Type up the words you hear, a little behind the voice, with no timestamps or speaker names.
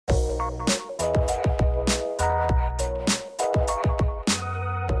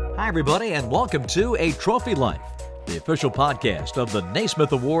Hi, everybody, and welcome to A Trophy Life, the official podcast of the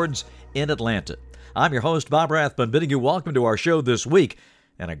Naismith Awards in Atlanta. I'm your host, Bob Rathbun, bidding you welcome to our show this week,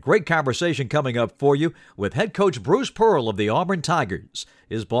 and a great conversation coming up for you with head coach Bruce Pearl of the Auburn Tigers.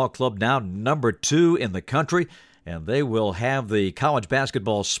 His ball club now number 2 in the country, and they will have the college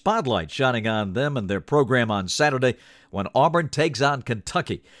basketball spotlight shining on them and their program on Saturday when Auburn takes on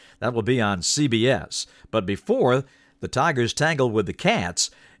Kentucky. That will be on CBS. But before the Tigers tangle with the Cats,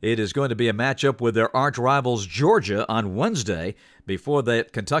 it is going to be a matchup with their arch rivals Georgia on Wednesday before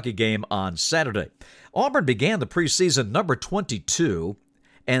that Kentucky game on Saturday. Auburn began the preseason number 22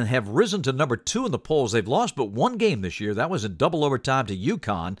 and have risen to number 2 in the polls. They've lost but one game this year. That was in double overtime to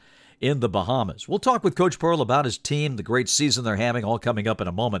UConn in the Bahamas. We'll talk with Coach Pearl about his team, the great season they're having, all coming up in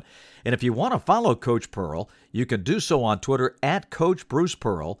a moment. And if you want to follow Coach Pearl, you can do so on Twitter at Coach Bruce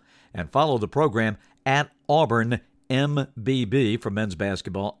Pearl and follow the program at Auburn MBB for men's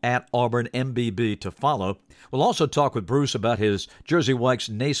basketball, at Auburn MBB to follow. We'll also talk with Bruce about his Jersey Mike's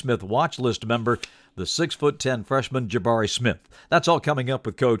Naismith watch list member, the 6'10" freshman Jabari Smith. That's all coming up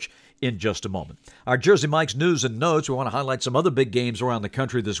with Coach in just a moment. Our Jersey Mike's news and notes, we want to highlight some other big games around the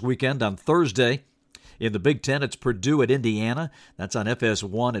country this weekend. On Thursday, in the Big Ten, it's Purdue at Indiana. That's on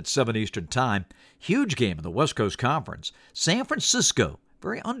FS1 at 7 Eastern Time. Huge game in the West Coast Conference. San Francisco,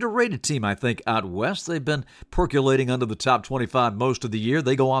 very underrated team, I think, out west. They've been percolating under the top 25 most of the year.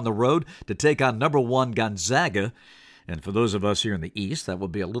 They go on the road to take on number 1 Gonzaga. And for those of us here in the East, that will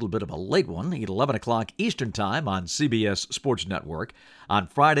be a little bit of a late one, at 11 o'clock Eastern Time on CBS Sports Network. On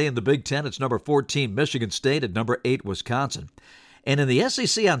Friday in the Big Ten, it's number 14 Michigan State at number 8 Wisconsin. And in the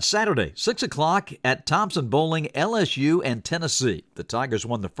SEC on Saturday, 6 o'clock at Thompson Bowling, LSU and Tennessee. The Tigers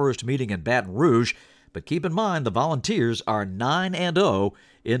won the first meeting in Baton Rouge, but keep in mind the Volunteers are 9-0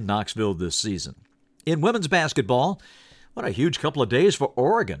 in Knoxville this season. In women's basketball, what a huge couple of days for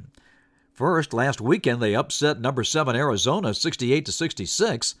Oregon. First, last weekend they upset number 7 Arizona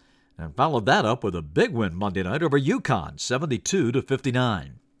 68-66 and followed that up with a big win Monday night over UConn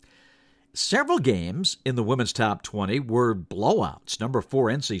 72-59. Several games in the women's top 20 were blowouts. Number 4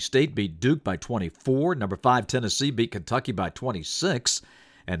 NC State beat Duke by 24, number 5 Tennessee beat Kentucky by 26,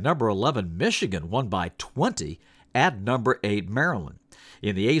 and number 11 Michigan won by 20 at number 8 Maryland.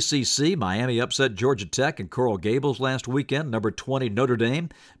 In the ACC, Miami upset Georgia Tech and Coral Gables last weekend. Number 20 Notre Dame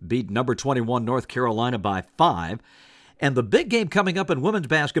beat number 21 North Carolina by 5. And the big game coming up in women's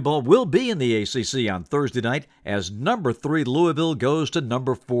basketball will be in the ACC on Thursday night as number 3 Louisville goes to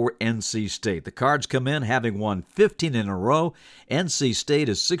number 4 NC State. The Cards come in having won 15 in a row. NC State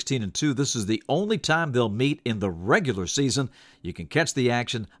is 16-2. This is the only time they'll meet in the regular season. You can catch the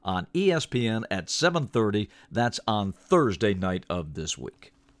action on ESPN at 7:30. That's on Thursday night of this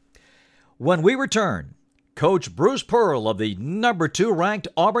week. When we return, Coach Bruce Pearl of the number 2 ranked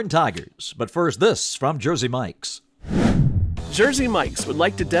Auburn Tigers. But first, this from Jersey Mike's. Jersey Mike's would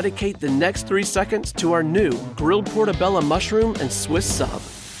like to dedicate the next 3 seconds to our new grilled portobello mushroom and Swiss sub.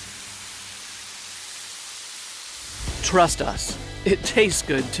 Trust us, it tastes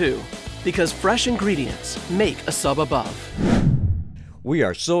good too, because fresh ingredients make a sub above. We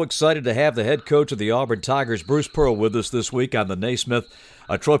are so excited to have the head coach of the Auburn Tigers, Bruce Pearl, with us this week on the Naismith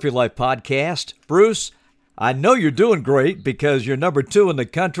Trophy Life podcast. Bruce, I know you're doing great because you're number 2 in the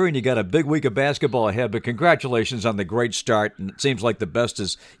country and you got a big week of basketball ahead, but congratulations on the great start, and it seems like the best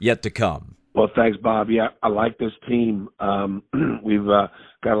is yet to come. Well, thanks, Bob. Yeah, I like this team. We've got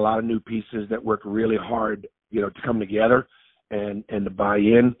a lot of new pieces that work really hard, to come together and to buy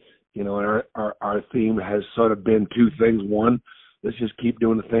in. And our theme has sort of been 2 things. One, let's just keep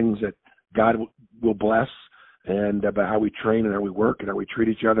doing the things that God will bless, and about how we train and how we work and how we treat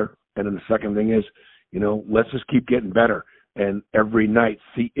each other. And then the second thing is, let's just keep getting better and every night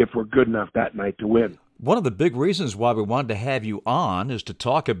see if we're good enough that night to win. One of the big reasons why we wanted to have you on is to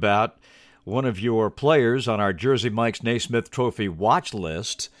talk about one of your players on our Jersey Mike's Naismith Trophy watch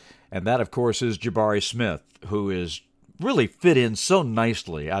list, and that, of course, is Jabari Smith, who is really fit in so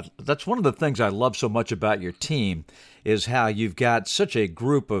nicely. That's one of the things I love so much about your team is how you've got such a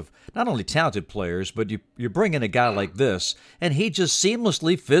group of not only talented players, but you bring in a guy like this, and he just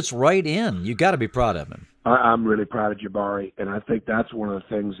seamlessly fits right in. You got to be proud of him. I'm really proud of Jabari, and I think that's one of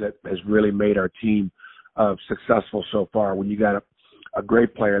the things that has really made our team successful so far. When you got a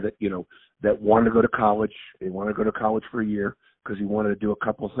great player that wanted to go to college, he wanted to go to college for a year because he wanted to do a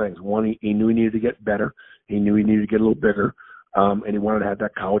couple of things. One, he knew he needed to get better. He knew he needed to get a little bigger, and he wanted to have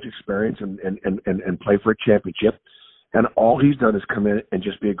that college experience and play for a championship. And all he's done is come in and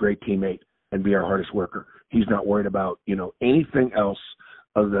just be a great teammate and be our hardest worker. He's not worried about, anything else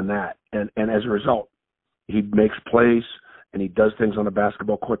other than that. And as a result, he makes plays and he does things on the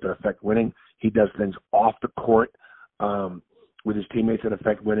basketball court that affect winning. He does things off the court with his teammates that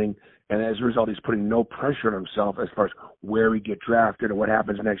affect winning. And as a result, he's putting no pressure on himself as far as where he get drafted or what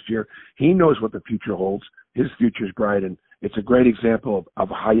happens next year. He knows what the future holds. His future is bright, and it's a great example of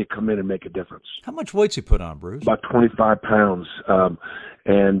how you come in and make a difference. How much weight's he put on, Bruce? About 25 pounds. My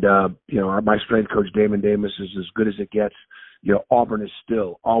strength coach, Damon Davis, is as good as it gets. Auburn is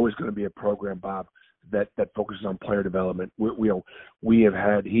still always going to be a program, Bob, that focuses on player development. He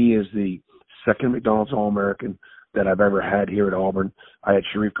is the second McDonald's All-American that I've ever had here at Auburn. I had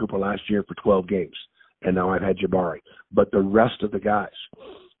Sharif Cooper last year for 12 games, and now I've had Jabari. But the rest of the guys,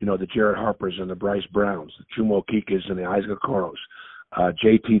 the Jared Harpers and the Bryce Browns, the Chumo Kikas and the Isaac Okoros,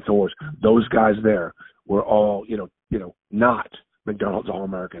 JT Thors, those guys there were all, not McDonald's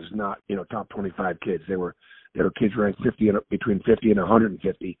All-Americans, not, top 25 kids. They were kids ranked between 50 and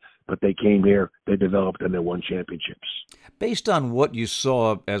 150, but they came here, they developed, and they won championships. Based on what you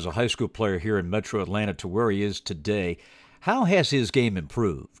saw as a high school player here in Metro Atlanta to where he is today, how has his game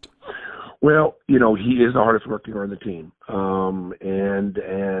improved? Well, he is the hardest working on the team,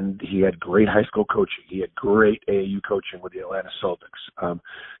 and he had great high school coaching. He had great AAU coaching with the Atlanta Celtics.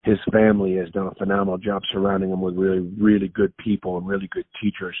 His family has done a phenomenal job surrounding him with really, really good people and really good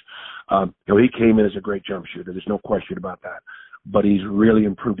teachers. He came in as a great jump shooter. There's no question about that. But he's really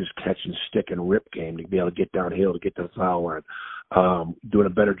improved his catch and stick and rip game to be able to get downhill, to get to the foul line, doing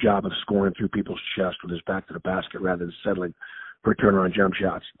a better job of scoring through people's chest with his back to the basket rather than settling for turnaround jump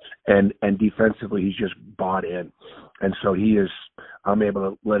shots. And defensively, he's just bought in. And so I'm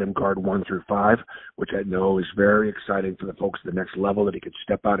able to let him guard 1 through 5, which I know is very exciting for the folks at the next level, that he can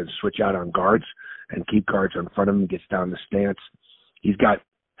step out and switch out on guards and keep guards in front of him, gets down the stance. He's got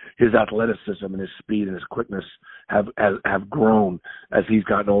his athleticism and his speed and his quickness have grown as he's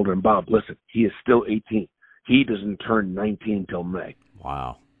gotten older. And Bob, listen, he is still 18. He doesn't turn 19 till May.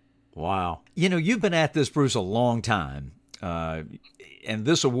 Wow. You've been at this, Bruce, a long time. And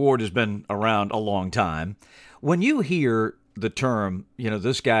this award has been around a long time. When you hear the term,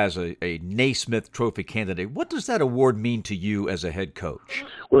 this guy's a Naismith Trophy candidate, what does that award mean to you as a head coach?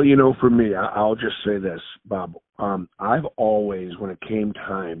 Well, for me, I'll just say this, Bob. I've always, when it came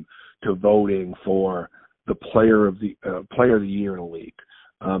time to voting for the player of the year in a league,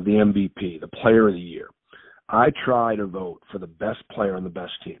 the MVP, the player of the year, I try to vote for the best player on the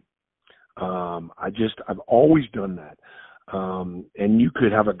best team. I've always done that. And you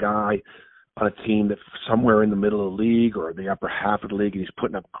could have a guy on a team that's somewhere in the middle of the league or the upper half of the league, and he's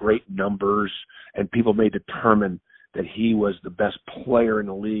putting up great numbers, and people may determine that he was the best player in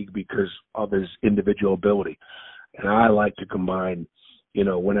the league because of his individual ability. And I like to combine,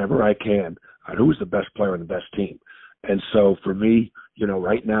 whenever I can, who's the best player on the best team. And so for me,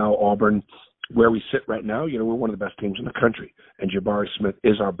 right now, Auburn, where we sit right now, we're one of the best teams in the country, and Jabari Smith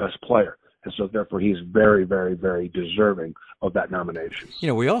is our best player. And so, therefore, he's very, very, very deserving of that nomination.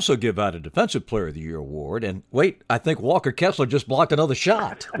 We also give out a Defensive Player of the Year award. And wait, I think Walker Kessler just blocked another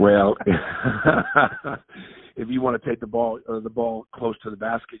shot. Well, if you want to take the ball close to the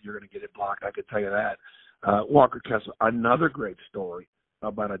basket, you're going to get it blocked. I can tell you that. Walker Kessler, another great story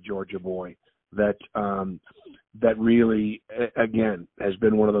about a Georgia boy that really, again, has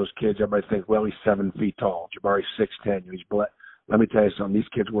been one of those kids. Everybody thinks, well, he's 7 feet tall. Jabari's 6'10". He's Let me tell you something. These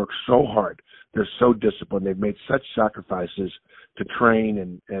kids work so hard. They're so disciplined. They've made such sacrifices to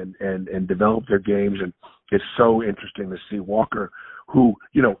train and develop their games. And it's so interesting to see Walker, who,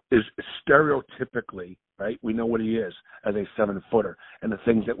 is stereotypically, right? We know what he is as a 7-footer and the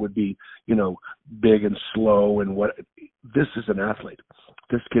things that would be, big and slow and what. This is an athlete.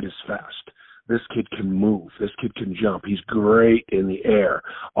 This kid is fast. This kid can move. This kid can jump. He's great in the air,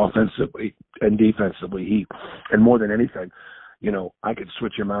 offensively and defensively. And more than anything, I could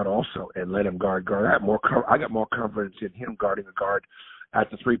switch him out also and let him guard. I got more confidence in him guarding a guard at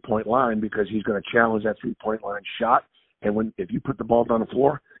the 3-point line because he's going to challenge that 3-point line shot. And if you put the ball down the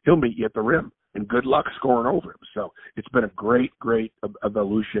floor, he'll meet you at the rim. And good luck scoring over him. So it's been a great, great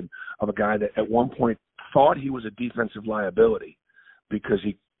evolution of a guy that at one point thought he was a defensive liability because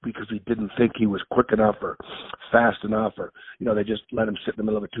he didn't think he was quick enough or fast enough, or they just let him sit in the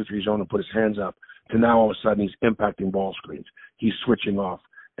middle of a 2-3 zone and put his hands up. To now all of a sudden he's impacting ball screens. He's switching off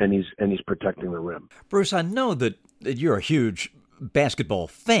and he's protecting the rim. Bruce, I know that you're a huge basketball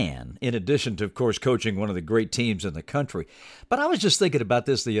fan, in addition to, of course, coaching one of the great teams in the country. But I was just thinking about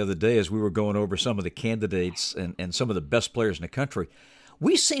this the other day as we were going over some of the candidates and some of the best players in the country.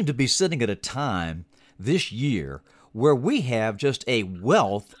 We seem to be sitting at a time this year where we have just a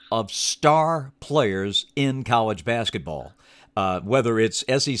wealth of star players in college basketball. whether it's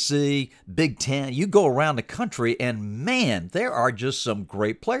SEC, Big Ten, you go around the country, and man, there are just some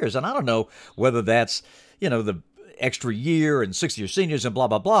great players. And I don't know whether that's, the extra year and 6-year seniors and blah,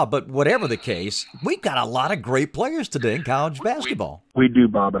 blah, blah. But whatever the case, we've got a lot of great players today in college basketball. We do,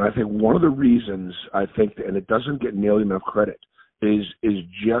 Bob. And I think one of the reasons and it doesn't get nearly enough credit, is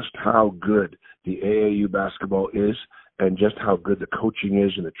just how good the AAU basketball is and just how good the coaching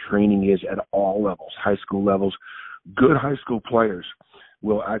is and the training is at all levels, high school levels. Good high school players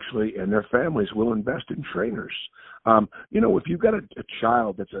will actually, and their families will invest in trainers. If you've got a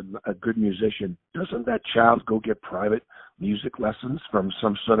child that's a good musician, doesn't that child go get private music lessons from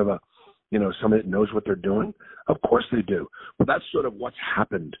some sort of somebody that knows what they're doing? Of course they do. But that's sort of what's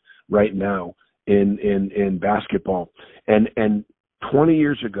happened right now in basketball. And 20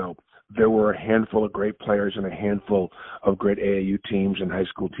 years ago, there were a handful of great players and a handful of great AAU teams and high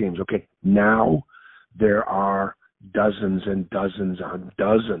school teams. Okay, now there are dozens and dozens and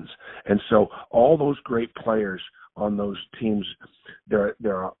dozens. And so all those great players on those teams, there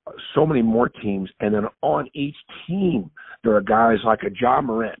are so many more teams. And then on each team, there are guys like a Ja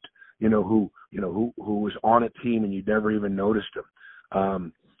Morant, who was on a team and you never even noticed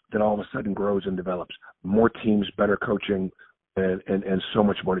him, that all of a sudden grows and develops. More teams, better coaching, and so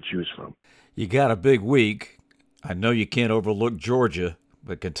much more to choose from. You got a big week. I know you can't overlook Georgia,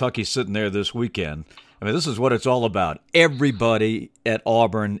 but Kentucky's sitting there this weekend. I mean, this is what it's all about. Everybody at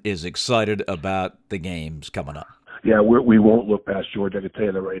Auburn is excited about the games coming up. Yeah, we won't look past Georgia. I can tell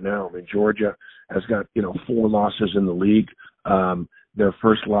you that right now. I mean, Georgia has got 4 losses in the league. Their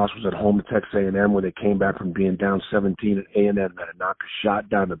first loss was at home to Texas A&M, where they came back from being down 17 at A&M and had to knock a shot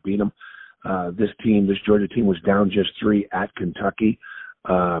down to beat them. This Georgia team was down just 3 at Kentucky.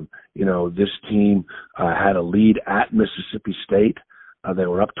 This team had a lead at Mississippi State. They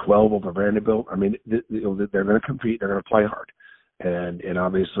were up 12 over Vanderbilt. I mean, they're going to compete. They're going to play hard. And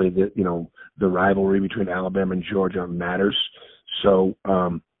obviously, the rivalry between Alabama and Georgia matters. So,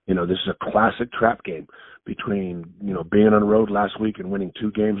 this is a classic trap game between, being on the road last week and winning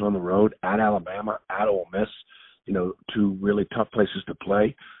 2 games on the road at Alabama, at Ole Miss, 2 really tough places to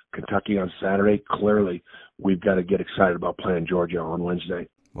play. Kentucky on Saturday. Clearly, we've got to get excited about playing Georgia on Wednesday.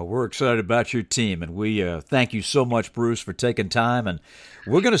 Well, we're excited about your team, and we thank you so much, Bruce, for taking time. And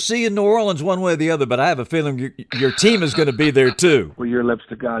we're going to see you in New Orleans one way or the other, but I have a feeling your team is going to be there too. Well, your lips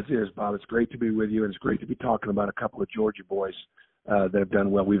to God's ears, Bob. It's great to be with you, and it's great to be talking about a couple of Georgia boys that have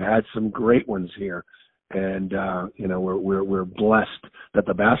done well. We've had some great ones here, and we're blessed that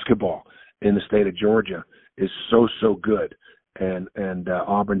the basketball in the state of Georgia is so good. And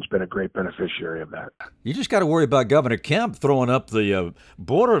Auburn's been a great beneficiary of that. You just got to worry about Governor Kemp throwing up the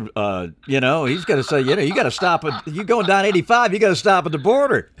border. He's got to say, you got to stop at. You going down 85, you got to stop at the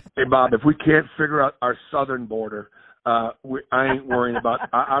border. Hey, Bob, if we can't figure out our southern border, I ain't worrying about.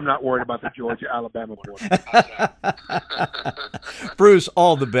 I'm not worried about the Georgia-Alabama border. Bruce,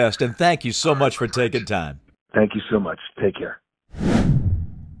 all the best, and thank you so much for taking time. Thank you so much. Take care.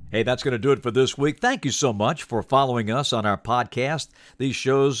 Hey, that's going to do it for this week. Thank you so much for following us on our podcast. These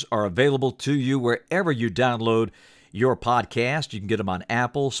shows are available to you wherever you download your podcast. You can get them on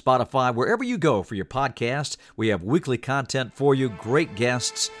Apple, Spotify, wherever you go for your podcast. We have weekly content for you, great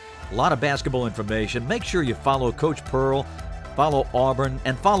guests, a lot of basketball information. Make sure you follow Coach Pearl, follow Auburn,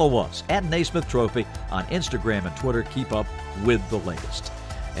 and follow us at Naismith Trophy on Instagram and Twitter. Keep up with the latest.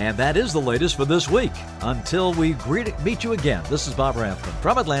 And that is the latest for this week. Until we meet you again, this is Bob Rathman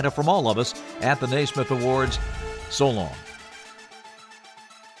from Atlanta, from all of us at the Naismith Awards. So long.